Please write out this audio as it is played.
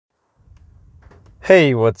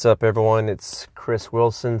Hey, what's up, everyone? It's Chris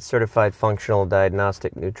Wilson, Certified Functional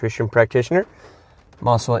Diagnostic Nutrition Practitioner. I'm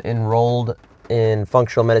also enrolled in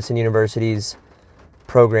Functional Medicine University's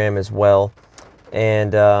program as well.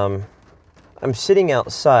 And I'm sitting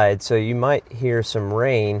outside, so you might hear some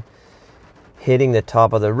rain hitting the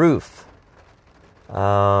top of the roof.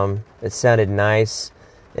 It sounded nice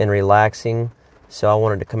and relaxing, so I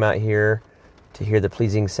wanted to come out here to hear the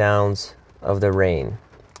pleasing sounds of the rain.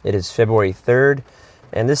 It is February 3rd,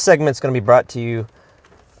 and this segment's going to be brought to you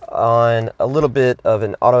on a little bit of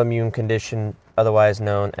an autoimmune condition otherwise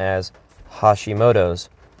known as Hashimoto's.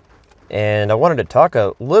 And I wanted to talk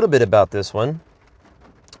a little bit about this one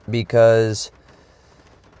because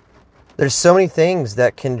there's so many things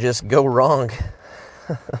that can just go wrong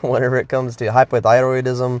whenever it comes to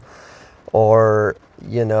hypothyroidism or,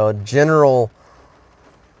 general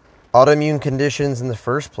autoimmune conditions in the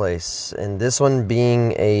first place, and this one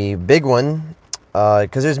being a big one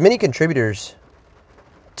because there's many contributors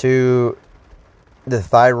to the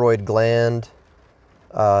thyroid gland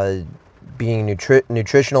being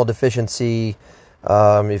nutritional deficiency.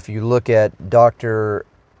 If you look at Dr.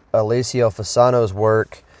 Alessio Fasano's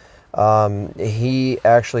work, he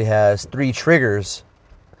actually has 3 triggers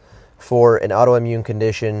for an autoimmune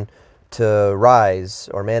condition to rise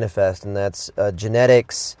or manifest, and that's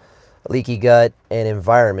genetics, leaky gut, and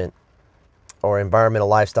environment, or environmental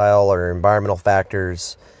lifestyle, or environmental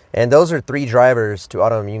factors. And those are 3 drivers to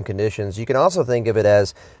autoimmune conditions. You can also think of it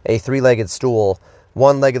as a 3-legged stool.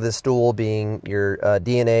 One leg of the stool being your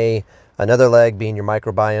DNA, another leg being your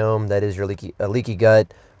microbiome, that is your leaky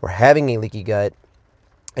gut, or having a leaky gut,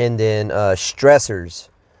 and then stressors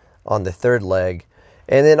on the 3rd leg.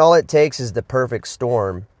 And then all it takes is the perfect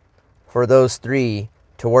storm for those 3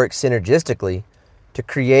 to work synergistically to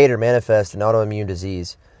create or manifest an autoimmune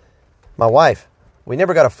disease. My wife, we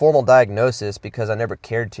never got a formal diagnosis because I never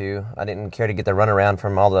cared to. I didn't care to get the runaround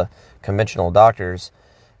from all the conventional doctors.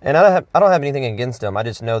 And I don't have anything against them. I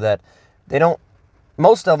just know that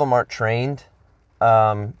most of them aren't trained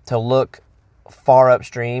to look far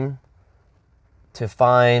upstream to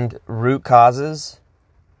find root causes.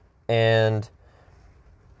 And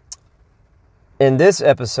in this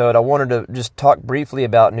episode, I wanted to just talk briefly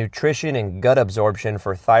about nutrition and gut absorption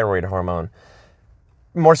for thyroid hormone.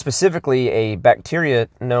 More specifically, a bacteria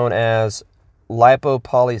known as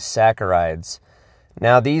lipopolysaccharides.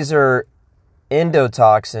 Now, these are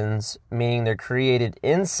endotoxins, meaning they're created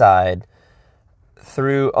inside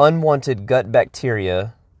through unwanted gut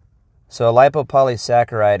bacteria. So a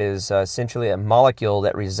lipopolysaccharide is essentially a molecule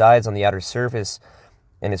that resides on the outer surface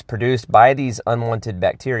and is produced by these unwanted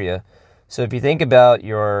bacteria. So if you think about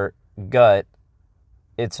your gut,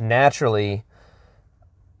 it naturally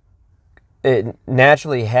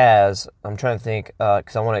has, I'm trying to think,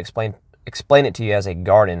 because I want to explain it to you as a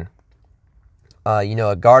garden.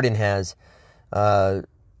 A garden has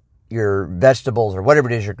your vegetables or whatever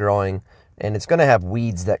it is you're growing, and it's going to have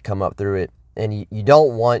weeds that come up through it. And you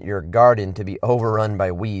don't want your garden to be overrun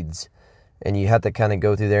by weeds. And you have to kind of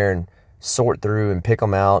go through there and sort through and pick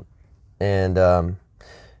them out. And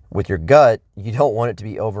with your gut, you don't want it to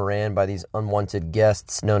be overran by these unwanted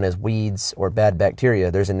guests known as weeds or bad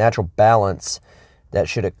bacteria. There's a natural balance that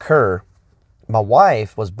should occur. My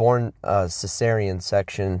wife was born cesarean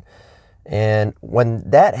section, and when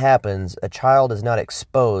that happens, a child is not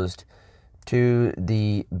exposed to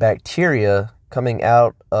the bacteria coming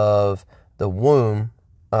out of the womb,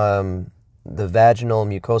 the vaginal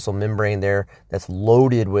mucosal membrane there that's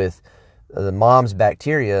loaded with the mom's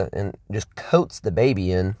bacteria and just coats the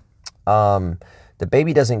baby in. The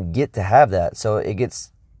baby doesn't get to have that, so it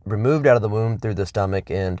gets removed out of the womb through the stomach,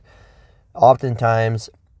 and oftentimes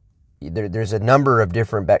there's a number of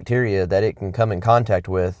different bacteria that it can come in contact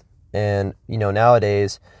with. And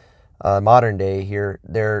nowadays, modern day here,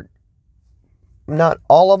 they're not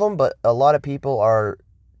all of them, but a lot of people are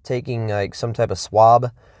taking like some type of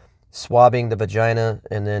swabbing the vagina,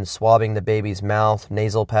 and then swabbing the baby's mouth,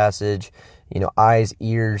 nasal passage, eyes,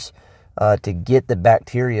 ears, to get the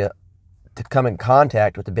bacteria to come in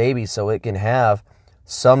contact with the baby so it can have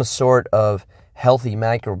some sort of healthy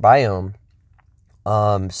microbiome.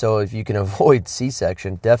 So if you can avoid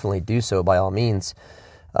C-section, definitely do so by all means.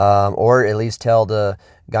 Or at least tell the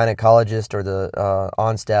gynecologist or the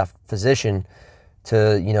on-staff physician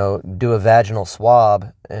to, do a vaginal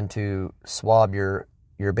swab and to swab your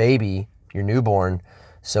baby, your newborn,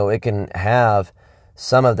 so it can have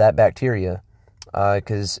some of that bacteria.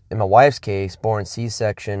 Because in my wife's case, born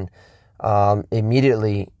C-section,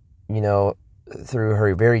 immediately, through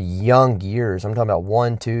her very young years, I'm talking about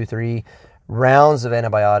 1, 2, 3 rounds of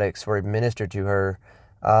antibiotics were administered to her.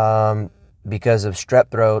 because of strep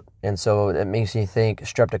throat, and so it makes me think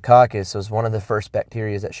streptococcus was one of the first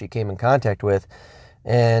bacteria that she came in contact with,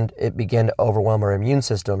 and it began to overwhelm her immune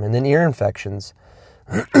system, and then ear infections.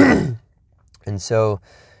 And so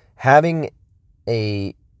having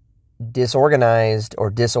a disorganized or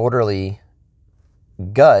disorderly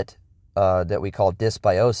gut that we call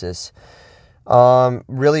dysbiosis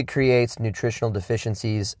really creates nutritional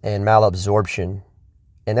deficiencies and malabsorption,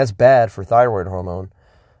 and that's bad for thyroid hormone.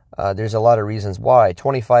 There's a lot of reasons why.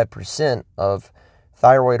 25% of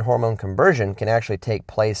thyroid hormone conversion can actually take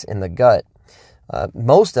place in the gut.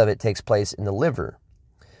 Most of it takes place in the liver.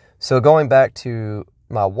 So going back to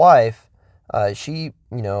my wife, she,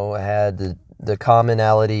 had the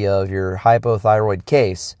commonality of your hypothyroid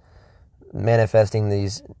case manifesting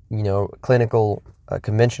these, clinical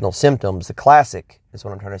conventional symptoms. The classic is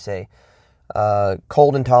what I'm trying to say.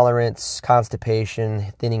 Cold intolerance,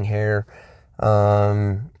 constipation, thinning hair,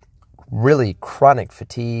 really chronic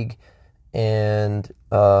fatigue, and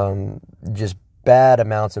just bad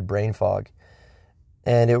amounts of brain fog.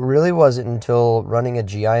 And it really wasn't until running a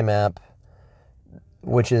GI map,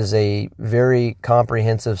 which is a very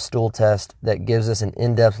comprehensive stool test that gives us an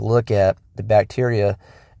in-depth look at the bacteria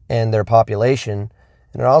and their population.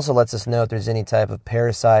 And it also lets us know if there's any type of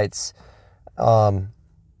parasites,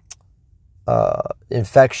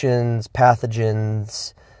 infections,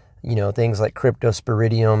 pathogens, things like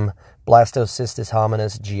Cryptosporidium, Blastocystis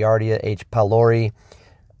hominis, Giardia, H. pylori,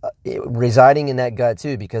 residing in that gut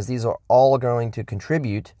too, because these are all going to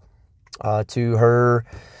contribute to her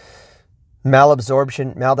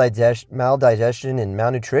malabsorption, maldigestion, and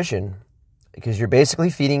malnutrition, because you're basically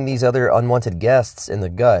feeding these other unwanted guests in the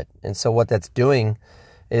gut. And so what that's doing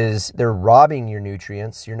is they're robbing your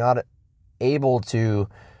nutrients. You're not able to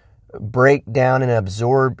break down and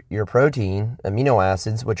absorb your protein, amino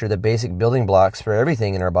acids, which are the basic building blocks for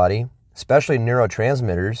everything in our body, especially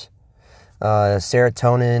neurotransmitters,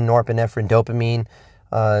 serotonin, norepinephrine, dopamine,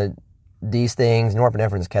 these things.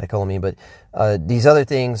 Norepinephrine is catecholamine, but these other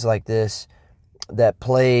things like this that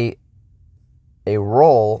play a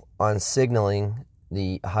role on signaling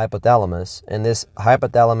the hypothalamus. And this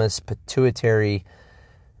hypothalamus, pituitary,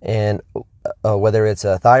 and whether it's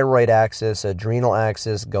a thyroid axis, adrenal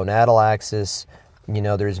axis, gonadal axis,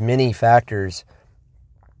 there's many factors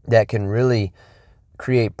that can really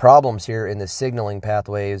create problems here in the signaling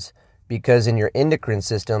pathways, because in your endocrine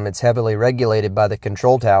system, it's heavily regulated by the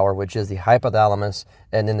control tower, which is the hypothalamus,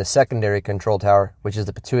 and then the secondary control tower, which is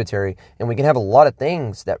the pituitary. And we can have a lot of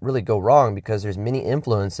things that really go wrong because there's many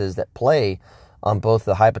influences that play on both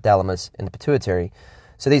the hypothalamus and the pituitary.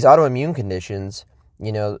 So these autoimmune conditions,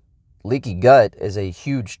 leaky gut is a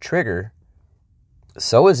huge trigger.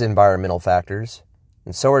 So is environmental factors,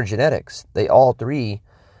 and so are genetics. They all three.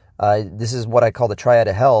 This is what I call the triad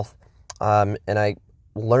of health, and I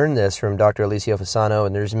learned this from Dr. Alicio Fasano,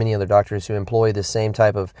 and there's many other doctors who employ the same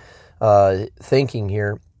type of thinking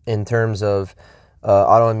here in terms of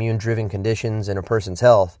autoimmune-driven conditions in a person's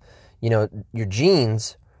health. Your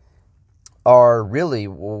genes are really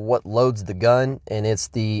what loads the gun, and it's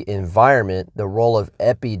the environment, the role of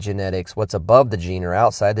epigenetics, what's above the gene or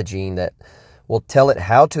outside the gene, that will tell it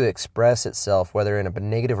how to express itself, whether in a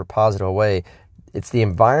negative or positive way. It's the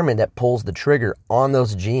environment that pulls the trigger on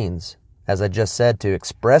those genes, as I just said, to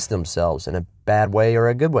express themselves in a bad way or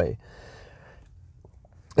a good way.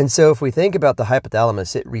 And so if we think about the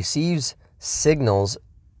hypothalamus, it receives signals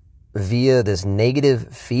via this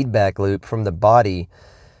negative feedback loop from the body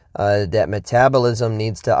that metabolism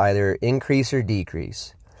needs to either increase or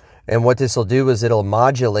decrease. And what this will do is it'll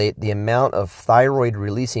modulate the amount of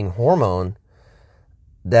thyroid-releasing hormone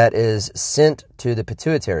that is sent to the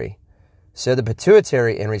pituitary. So the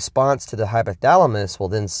pituitary, in response to the hypothalamus, will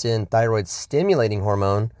then send thyroid-stimulating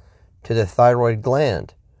hormone to the thyroid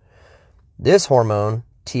gland. This hormone,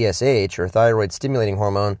 TSH, or thyroid-stimulating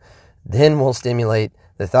hormone, then will stimulate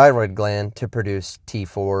the thyroid gland to produce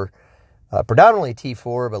T4, predominantly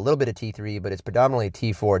T4, but a little bit of T3, but it's predominantly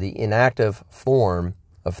T4, the inactive form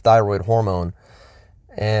of thyroid hormone.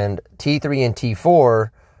 And T3 and T4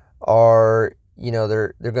 are,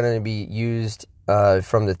 they're going to be used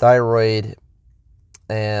from the thyroid,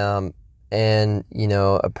 and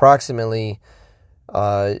approximately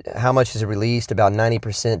how much is released? About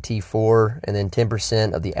 90% T4, and then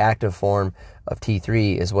 10% of the active form of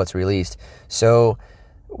T3 is what's released. So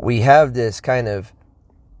we have this kind of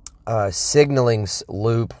signaling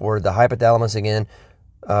loop where the hypothalamus again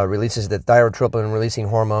releases the thyrotropin releasing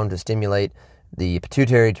hormone to stimulate the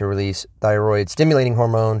pituitary to release thyroid stimulating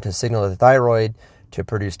hormone to signal the thyroid to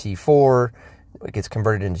produce T4. It gets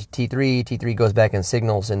converted into T3. T3 goes back and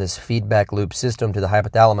signals in this feedback loop system to the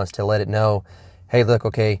hypothalamus to let it know, hey, look,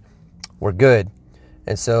 okay, we're good.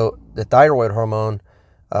 And so the thyroid hormone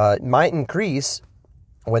might increase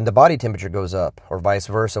when the body temperature goes up, or vice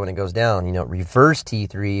versa when it goes down. Reverse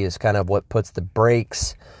T3 is kind of what puts the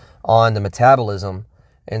brakes on the metabolism.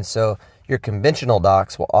 And so your conventional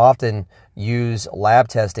docs will often use lab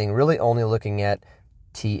testing, really only looking at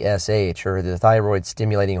TSH, or the thyroid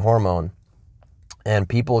stimulating hormone. And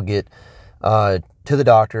people get to the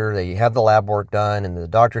doctor, they have the lab work done, and the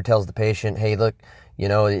doctor tells the patient, hey, look,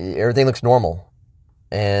 everything looks normal.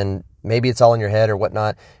 And maybe it's all in your head or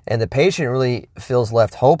whatnot. And the patient really feels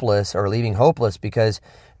left hopeless, or leaving hopeless, because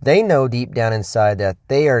they know deep down inside that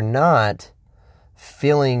they are not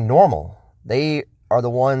feeling normal. They are the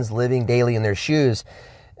ones living daily in their shoes.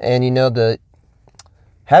 And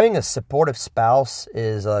having a supportive spouse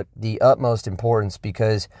is the utmost importance,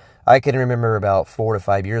 because I can remember about 4 to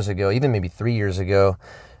 5 years ago, even maybe 3 years ago,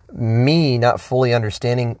 me not fully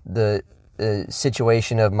understanding the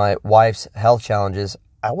situation of my wife's health challenges.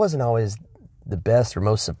 I wasn't always the best or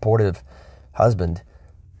most supportive husband.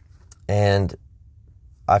 And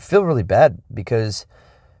I feel really bad, because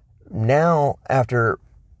now, after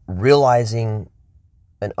realizing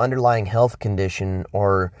an underlying health condition,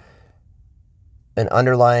 or an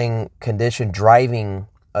underlying condition driving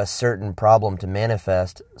a certain problem to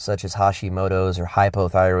manifest, such as Hashimoto's or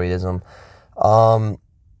hypothyroidism,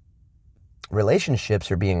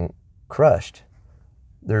 relationships are being crushed.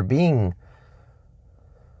 They're being,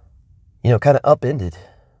 kind of upended,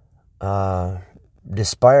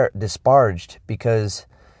 disparaged, because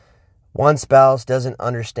one spouse doesn't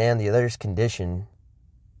understand the other's condition,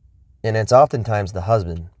 and it's oftentimes the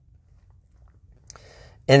husband.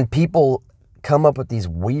 And people come up with these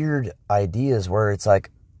weird ideas where it's like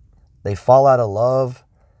they fall out of love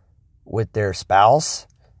with their spouse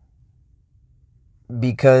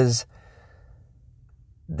because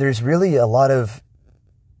there's really a lot of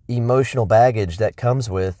emotional baggage that comes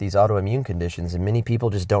with these autoimmune conditions, and many people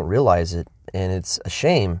just don't realize it, and it's a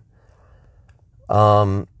shame.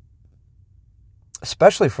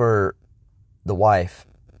 Especially for the wife.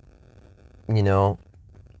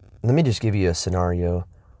 Let me just give you a scenario.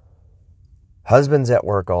 Husband's at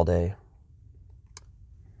work all day.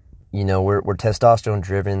 We're testosterone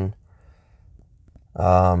driven.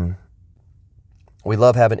 We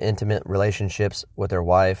love having intimate relationships with our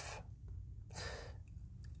wife.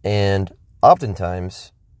 And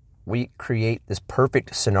oftentimes we create this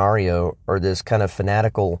perfect scenario, or this kind of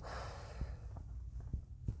fanatical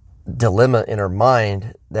dilemma in our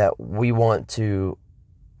mind that we want to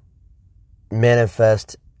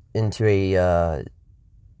manifest into a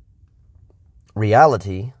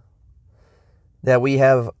reality, that we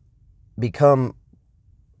have become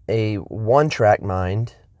a one-track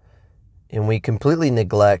mind, and we completely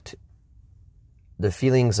neglect the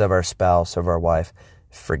feelings of our spouse, of our wife.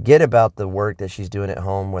 Forget about the work that she's doing at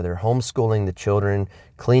home, whether homeschooling the children,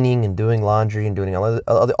 cleaning and doing laundry and doing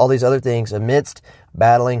all these other things amidst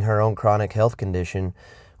battling her own chronic health condition,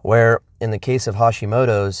 where in the case of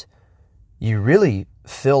Hashimoto's, you really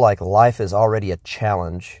feel like life is already a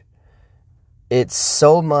challenge. It's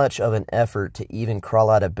so much of an effort to even crawl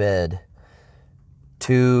out of bed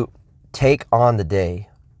to take on the day.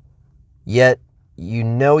 Yet,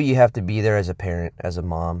 you have to be there as a parent, as a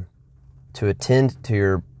mom, to attend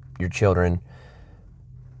to your children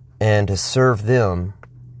and to serve them,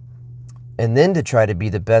 and then to try to be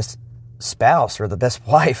the best spouse or the best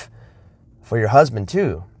wife for your husband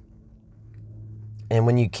too. And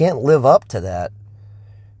when you can't live up to that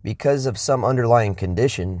because of some underlying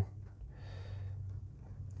condition,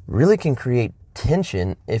 really can create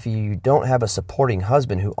tension if you don't have a supporting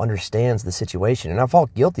husband who understands the situation. And I fall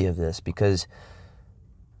guilty of this because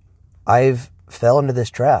I've fell into this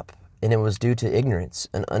trap, and it was due to ignorance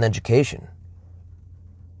and uneducation.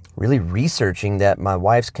 Really researching that my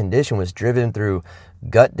wife's condition was driven through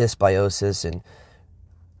gut dysbiosis and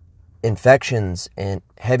infections and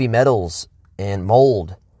heavy metals and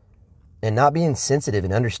mold, and not being sensitive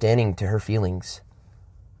and understanding to her feelings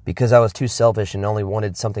because I was too selfish and only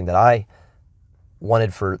wanted something that I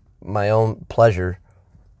wanted for my own pleasure.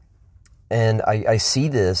 And I see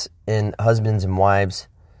this in husbands and wives,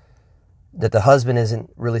 that the husband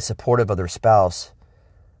isn't really supportive of their spouse,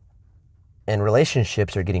 and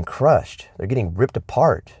relationships are getting crushed. They're getting ripped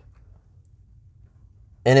apart.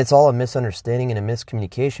 And it's all a misunderstanding and a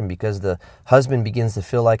miscommunication, because the husband begins to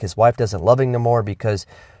feel like his wife doesn't love him no more because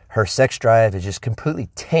her sex drive is just completely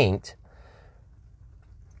tanked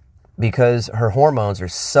because her hormones are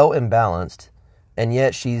so imbalanced, and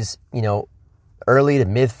yet she's, early to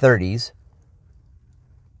mid 30s,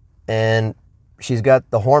 and she's got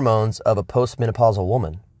the hormones of a postmenopausal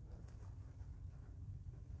woman.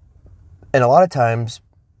 And a lot of times,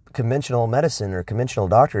 conventional medicine or conventional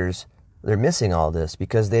doctors, they're missing all this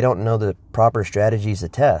because they don't know the proper strategies to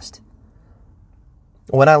test.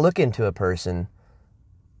 When I look into a person,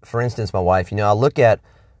 for instance, my wife, I'll look at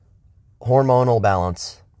hormonal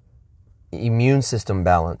balance, immune system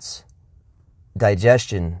balance,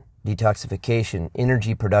 digestion, detoxification,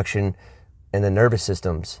 energy production, and the nervous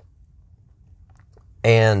systems.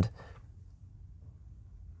 And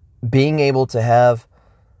being able to have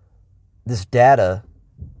this data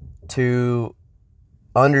to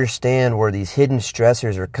understand where these hidden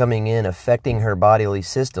stressors are coming in, affecting her bodily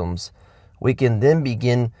systems, we can then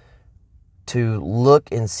begin to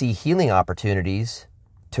look and see healing opportunities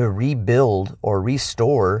to rebuild or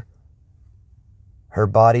restore her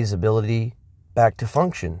body's ability back to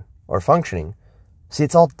function or functioning. See,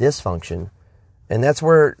 it's all dysfunction. And that's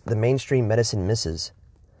where the mainstream medicine misses,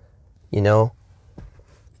 And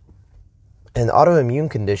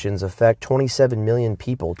autoimmune conditions affect 27 million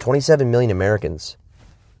people, 27 million Americans.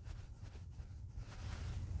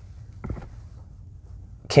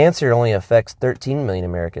 Cancer only affects 13 million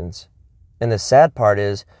Americans. And the sad part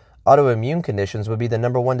is, autoimmune conditions would be the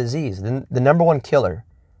number one disease, the number one killer.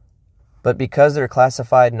 But because they're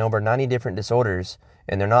classified in over 90 different disorders,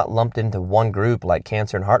 and they're not lumped into one group like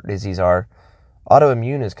cancer and heart disease are,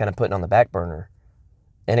 autoimmune is kind of put on the back burner.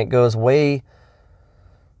 And it goes way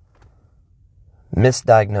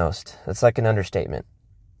misdiagnosed. That's like an understatement.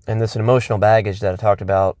 And this emotional baggage that I talked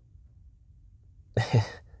about,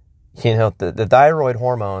 the thyroid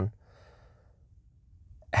hormone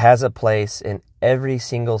has a place in every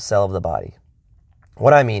single cell of the body.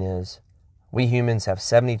 What I mean is, we humans have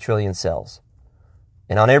 70 trillion cells.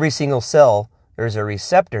 And on every single cell, there's a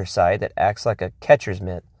receptor site that acts like a catcher's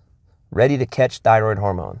mitt, ready to catch thyroid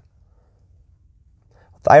hormone.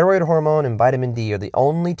 Thyroid hormone and vitamin D are the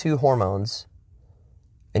only two hormones.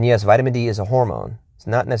 And yes, vitamin D is a hormone. It's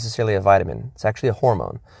not necessarily a vitamin. It's actually a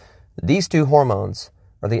hormone. These two hormones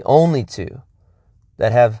are the only two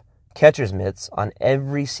that have catcher's mitts on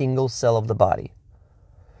every single cell of the body.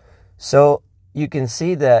 So you can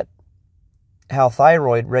see that how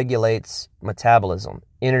thyroid regulates metabolism,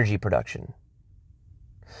 energy production,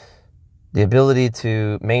 the ability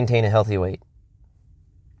to maintain a healthy weight,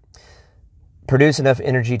 produce enough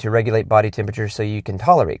energy to regulate body temperature so you can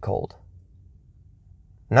tolerate cold,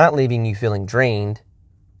 not leaving you feeling drained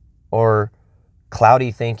or cloudy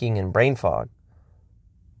thinking and brain fog.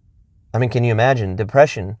 I mean, can you imagine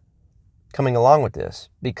depression coming along with this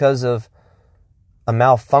because of a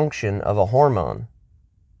malfunction of a hormone?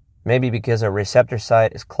 Maybe because a receptor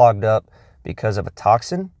site is clogged up because of a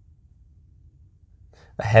toxin,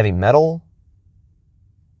 a heavy metal,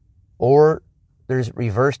 or there's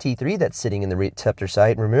reverse T3 that's sitting in the receptor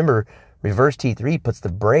site. And remember, reverse T3 puts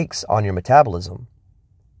the brakes on your metabolism.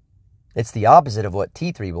 It's the opposite of what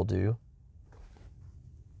T3 will do.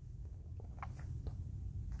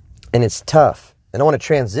 And it's tough. And I want to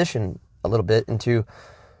transition a little bit into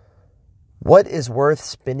what is worth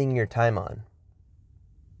spending your time on.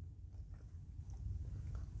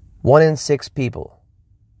 1 in 6 people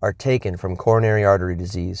are taken from coronary artery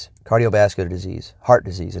disease, cardiovascular disease, heart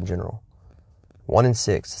disease in general. 1 in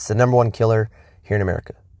 6. It's the number one killer here in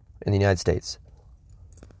America, in the United States.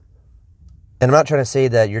 And I'm not trying to say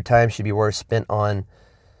that your time should be worth spent on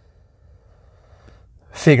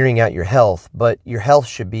figuring out your health, but your health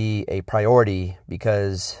should be a priority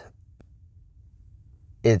because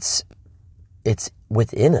it's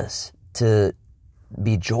within us to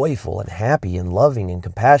be joyful and happy and loving and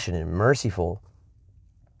compassionate and merciful.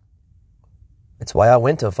 It's why I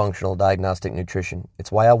went to functional diagnostic nutrition. It's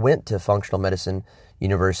why I went to functional medicine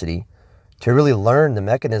university, to really learn the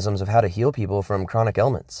mechanisms of how to heal people from chronic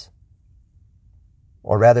ailments.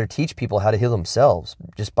 Or rather, teach people how to heal themselves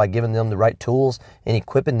just by giving them the right tools and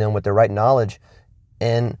equipping them with the right knowledge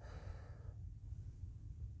and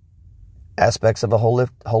aspects of a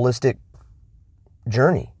holistic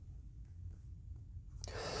journey.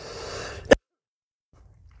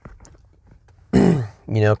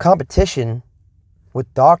 Competition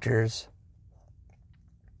with doctors,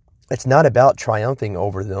 it's not about triumphing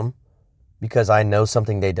over them because I know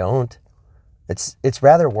something they don't. It's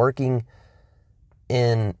rather working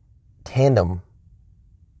in tandem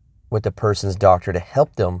with the person's doctor to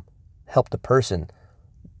help the person.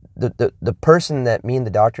 The person that me and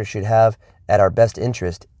the doctor should have at our best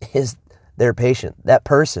interest is their patient, that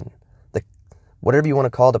person. Whatever you want to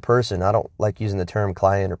call the person. I don't like using the term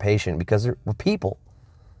client or patient because we're people.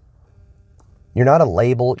 You're not a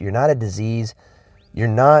label. You're not a disease. You're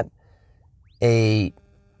not a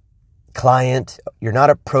client. You're not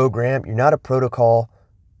a program. You're not a protocol.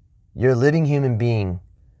 You're a living human being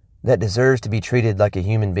that deserves to be treated like a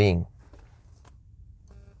human being.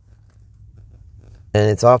 And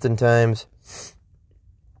it's oftentimes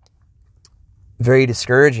very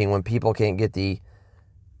discouraging when people can't get the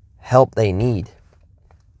help they need.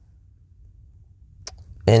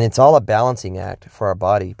 And it's all a balancing act for our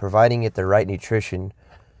body, providing it the right nutrition,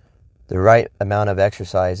 the right amount of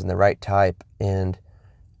exercise and the right type, and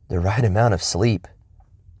the right amount of sleep.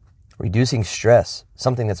 Reducing stress,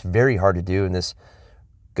 something that's very hard to do in this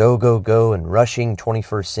go, go, go and rushing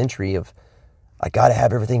 21st century of, I got to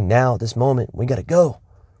have everything now, this moment, we got to go.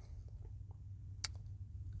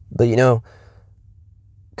 But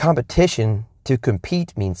competition, to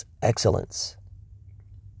compete, means excellence.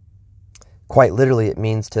 Quite literally, it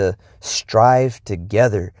means to strive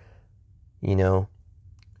together.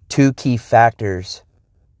 Two key factors: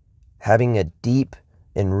 having a deep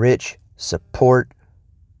and rich support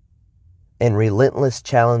and relentless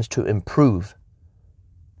challenge to improve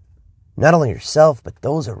not only yourself, but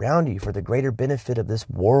those around you for the greater benefit of this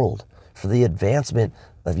world, for the advancement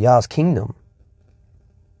of Yah's kingdom.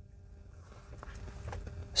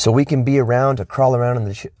 So we can be around to crawl around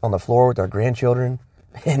on the floor with our grandchildren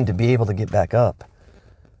and to be able to get back up.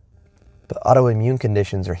 But autoimmune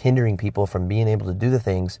conditions are hindering people from being able to do the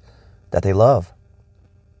things that they love.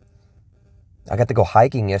 I got to go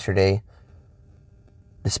hiking yesterday.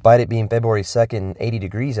 Despite it being February 2nd and 80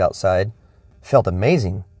 degrees outside, felt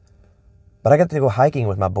amazing. But I got to go hiking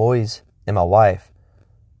with my boys and my wife.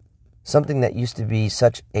 Something that used to be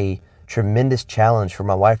such a tremendous challenge for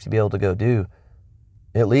my wife to be able to go do,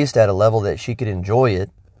 at least at a level that she could enjoy it,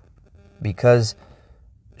 because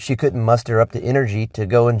she couldn't muster up the energy to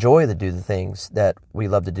go do the things that we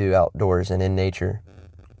love to do outdoors and in nature.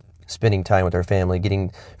 Spending time with our family,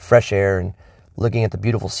 getting fresh air and looking at the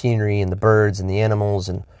beautiful scenery and the birds and the animals,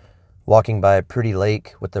 and walking by a pretty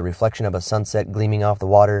lake with the reflection of a sunset gleaming off the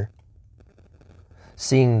water.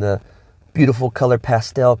 Seeing the beautiful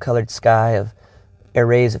pastel-colored sky of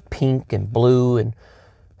arrays of pink and blue and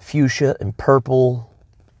fuchsia and purple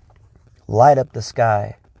light up the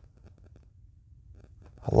sky.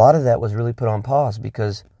 A lot of that was really put on pause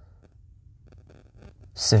because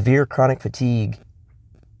severe chronic fatigue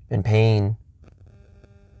and pain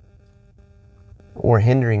were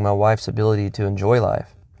hindering my wife's ability to enjoy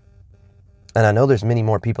life. And I know there's many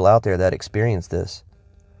more people out there that experience this.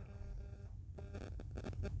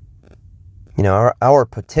 Our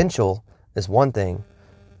potential is one thing.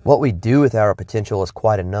 What we do with our potential is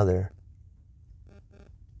quite another.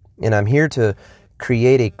 And I'm here to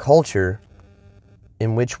create a culture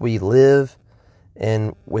in which we live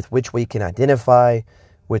and with which we can identify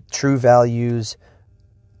with true values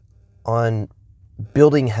on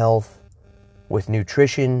building health with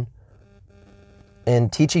nutrition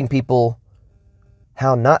and teaching people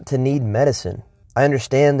how not to need medicine. I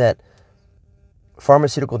understand that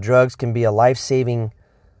pharmaceutical drugs can be a life-saving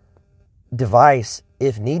device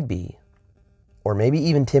if need be, or maybe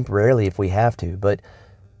even temporarily if we have to. But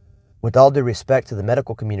with all due respect to the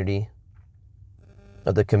medical community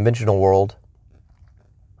of the conventional world,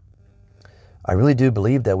 I really do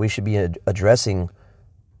believe that we should be addressing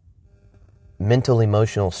mental,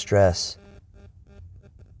 emotional stress,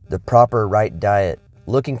 the proper right diet,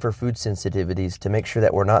 looking for food sensitivities to make sure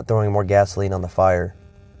that we're not throwing more gasoline on the fire,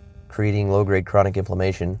 creating low-grade chronic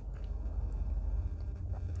inflammation,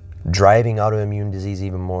 driving autoimmune disease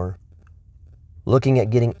even more, looking at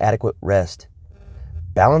getting adequate rest,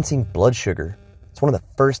 balancing blood sugar. It's one of the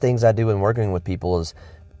first things I do when working with people is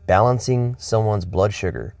balancing someone's blood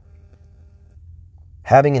sugar.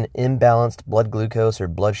 Having an imbalanced blood glucose or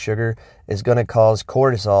blood sugar is going to cause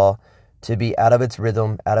cortisol to be out of its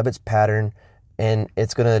rhythm, out of its pattern, and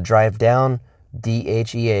it's going to drive down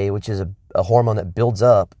DHEA, which is a hormone that builds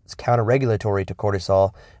up. It's counter-regulatory to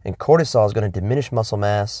cortisol, and cortisol is going to diminish muscle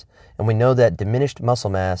mass, and we know that diminished muscle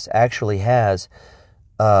mass actually has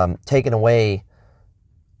taken away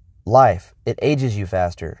life. It ages you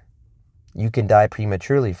faster. You can die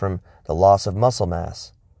prematurely from the loss of muscle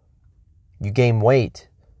mass. You gain weight.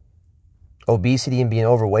 Obesity and being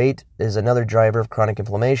overweight is another driver of chronic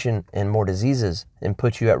inflammation and more diseases, and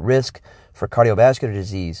puts you at risk for cardiovascular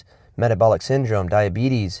disease, metabolic syndrome,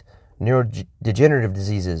 diabetes, neurodegenerative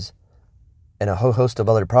diseases, and a whole host of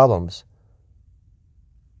other problems.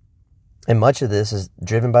 And much of this is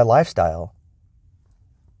driven by lifestyle.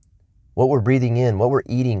 What we're breathing in, what we're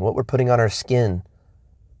eating, what we're putting on our skin,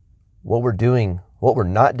 what we're doing, what we're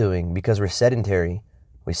not doing because we're sedentary.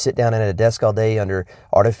 We sit down at a desk all day under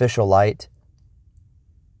artificial light,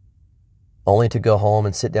 only to go home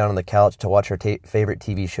and sit down on the couch to watch our favorite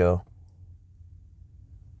TV show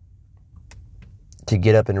to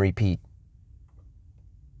get up and repeat.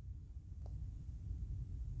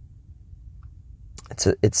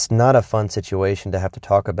 It's not a fun situation to have to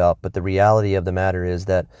talk about, but the reality of the matter is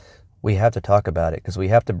that we have to talk about it because we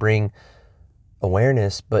have to bring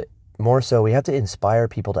awareness, but more so, we have to inspire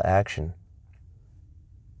people to action.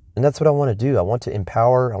 And that's what I want to do. I want to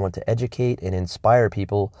empower, I want to educate and inspire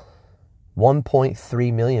people,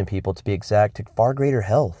 1.3 million people to be exact, to far greater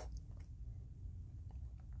health.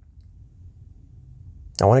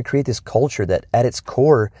 I want to create this culture that at its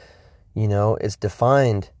core, is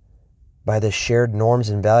defined by the shared norms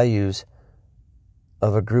and values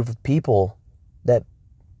of a group of people that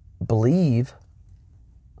believe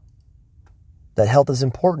that health is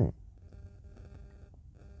important.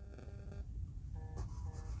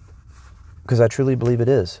 Because I truly believe it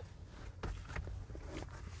is.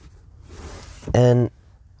 And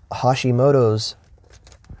Hashimoto's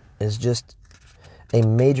is just a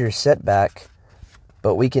major setback,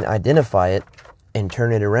 but we can identify it and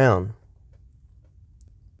turn it around.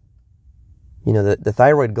 The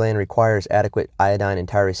thyroid gland requires adequate iodine and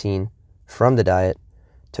tyrosine from the diet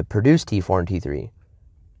to produce T4 and T3.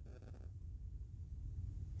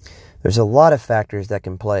 There's a lot of factors that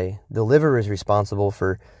can play. The liver is responsible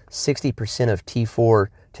for 60% of T4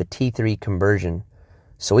 to T3 conversion.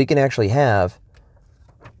 So we can actually have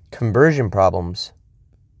conversion problems,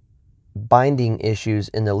 binding issues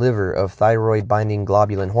in the liver of thyroid binding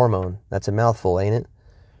globulin hormone. That's a mouthful, ain't it?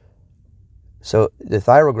 So the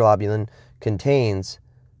thyroglobulin contains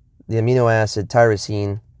the amino acid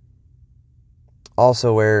tyrosine,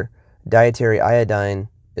 also where dietary iodine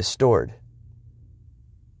is stored.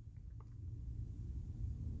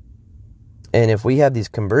 And if we have these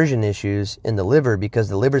conversion issues in the liver because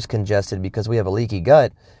the liver's congested, because we have a leaky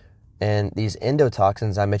gut, and these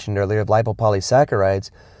endotoxins I mentioned earlier of lipopolysaccharides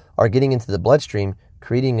are getting into the bloodstream,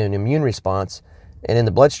 creating an immune response, and in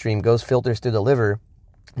the bloodstream filters through the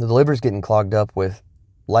liver's getting clogged up with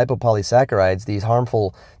lipopolysaccharides, these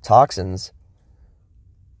harmful toxins.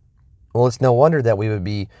 Well, it's no wonder that we would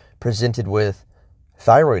be presented with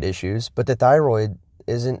thyroid issues, but the thyroid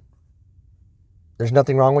there's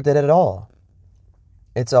nothing wrong with it at all.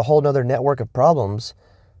 It's a whole nother network of problems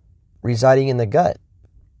residing in the gut.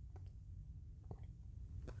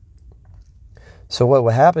 So what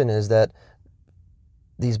will happen is that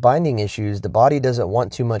these binding issues, the body doesn't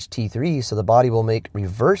want too much T3, so the body will make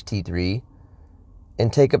reverse T3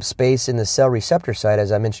 and take up space in the cell receptor site,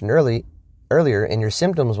 as I mentioned earlier, and your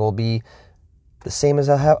symptoms will be the same as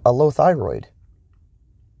a low thyroid.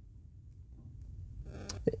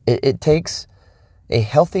 It takes a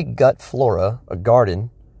healthy gut flora, a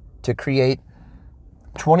garden, to create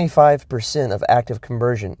 25% of active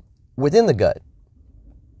conversion within the gut.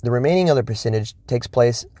 The remaining other percentage takes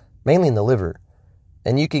place mainly in the liver.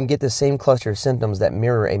 And you can get the same cluster of symptoms that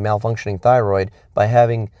mirror a malfunctioning thyroid by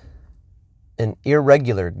having an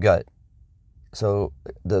irregular gut. So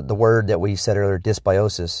the word that we said earlier,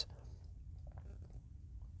 dysbiosis.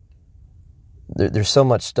 There's so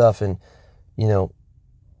much stuff, and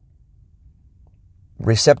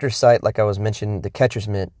receptor site, like I was mentioning, the catcher's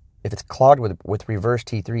mitt, if it's clogged with reverse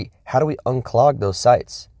T3, how do we unclog those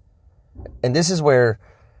sites? And this is where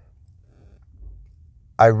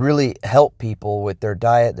I really help people with their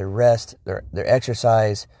diet, their rest, their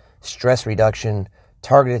exercise, stress reduction,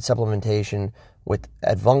 targeted supplementation, with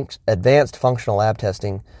advanced functional lab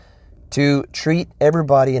testing to treat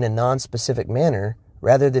everybody in a non-specific manner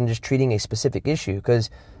rather than just treating a specific issue. Because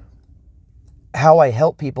how I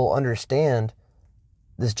help people understand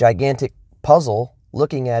this gigantic puzzle,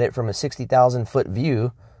 looking at it from a 60,000 foot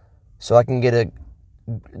view, so I can get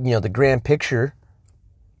the grand picture.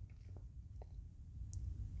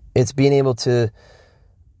 It's being able to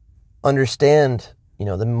understand,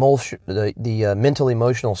 the mental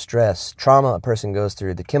emotional stress, trauma a person goes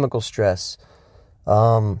through, the chemical stress,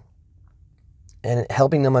 and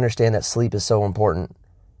helping them understand that sleep is so important.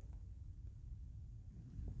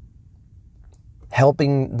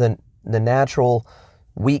 Helping the natural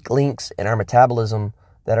weak links in our metabolism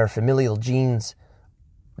that are familial genes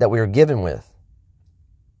that we are given with.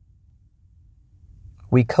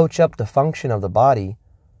 We coach up the function of the body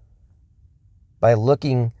by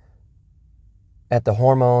looking at the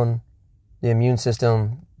hormone, the immune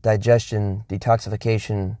system, digestion,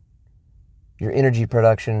 detoxification, your energy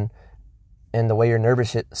production, and the way your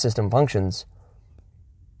nervous system functions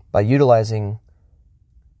by utilizing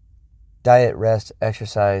diet, rest,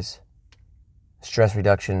 exercise, stress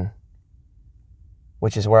reduction,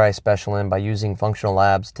 which is where I special in by using functional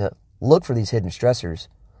labs to look for these hidden stressors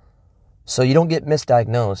so you don't get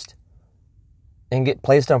misdiagnosed and get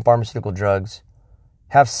placed on pharmaceutical drugs,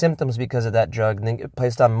 have symptoms because of that drug, and then get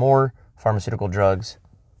placed on more pharmaceutical drugs,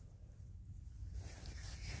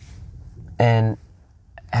 and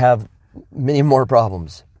have many more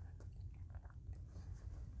problems.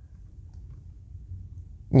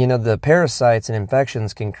 The parasites and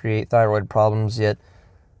infections can create thyroid problems, yet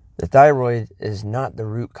the thyroid is not the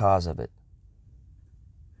root cause of it.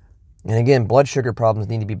 And again, blood sugar problems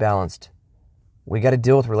need to be balanced. We got to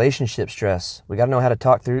deal with relationship stress. We got to know how to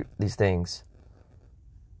talk through these things.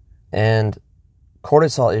 And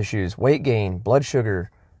cortisol issues, weight gain, blood sugar,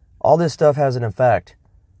 all this stuff has an effect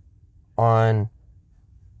on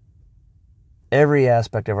every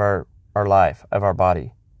aspect of our life, of our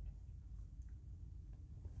body.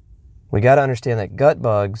 We got to understand that gut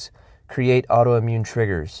bugs create autoimmune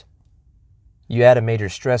triggers. You add a major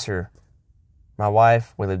stressor. My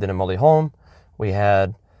wife, we lived in a moldy home. She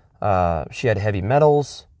had heavy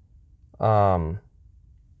metals, hidden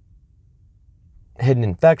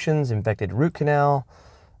infections, infected root canal,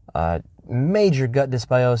 major gut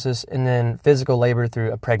dysbiosis, and then physical labor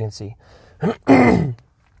through a pregnancy.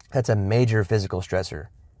 That's a major physical stressor.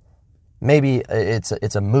 Maybe it's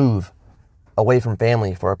a move away from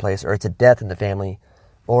family for a place, or it's a death in the family,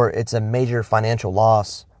 or it's a major financial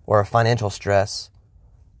loss or a financial stress.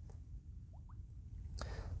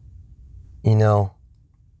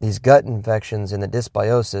 These gut infections and the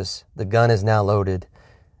dysbiosis, the gun is now loaded,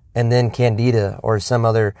 and then candida or some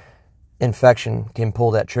other infection can pull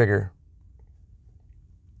that trigger.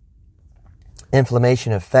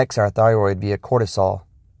 Inflammation affects our thyroid via cortisol.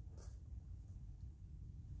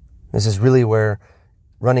 This is really where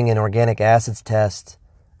running an organic acids test,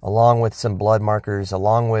 along with some blood markers,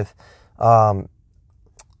 along with a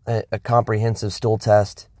comprehensive stool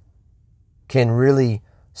test, can really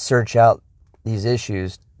search out these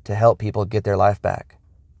issues to help people get their life back.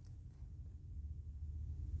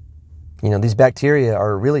 These bacteria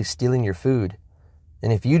are really stealing your food.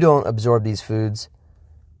 And if you don't absorb these foods,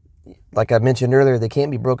 like I mentioned earlier, they can't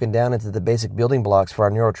be broken down into the basic building blocks for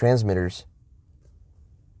our neurotransmitters.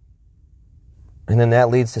 And then that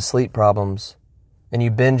leads to sleep problems. And you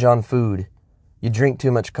binge on food. You drink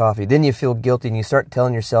too much coffee. Then you feel guilty and you start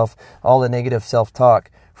telling yourself all the negative self-talk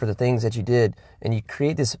for the things that you did. And you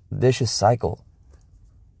create this vicious cycle.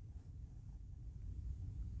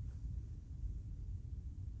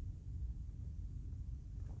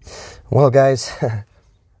 Well, guys,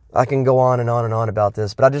 I can go on and on and on about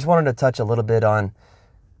this, but I just wanted to touch a little bit on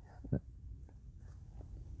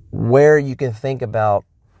where you can think about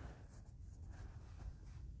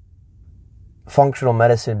functional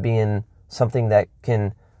medicine being something that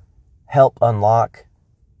can help unlock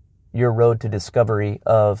your road to discovery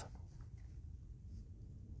of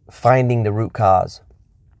finding the root cause.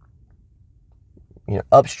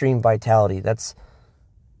 Upstream vitality. That's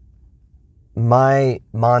my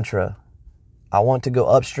mantra. I want to go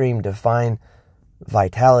upstream to find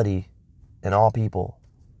vitality in all people,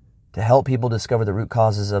 to help people discover the root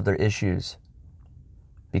causes of their issues.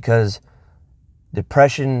 Because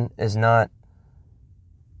depression is not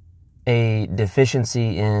a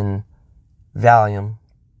deficiency in Valium.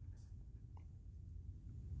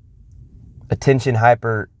 Attention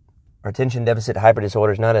deficit hyper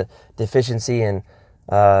disorder is not a deficiency in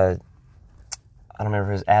I don't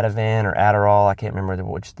remember if it was Ativan or Adderall. I can't remember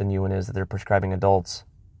which the new one is that they're prescribing adults.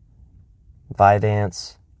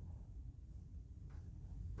 Vyvanse.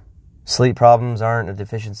 Sleep problems aren't a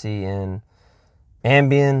deficiency in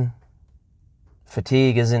Ambien.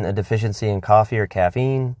 Fatigue isn't a deficiency in coffee or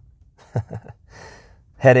caffeine.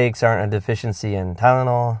 Headaches aren't a deficiency in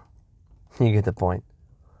Tylenol. You get the point.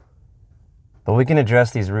 But we can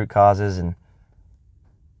address these root causes, and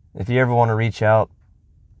if you ever want to reach out,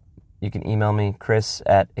 you can email me,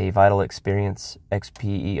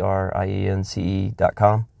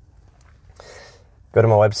 chris@avitalexperience.com. Go to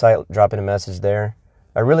my website, drop in a message there.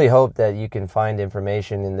 I really hope that you can find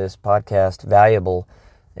information in this podcast valuable,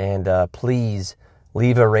 and please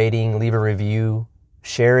leave a rating, leave a review,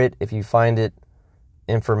 share it if you find it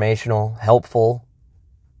informational, helpful,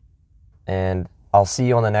 and I'll see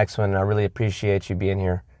you on the next one. I really appreciate you being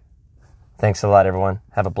here. Thanks a lot, everyone.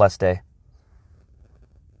 Have a blessed day.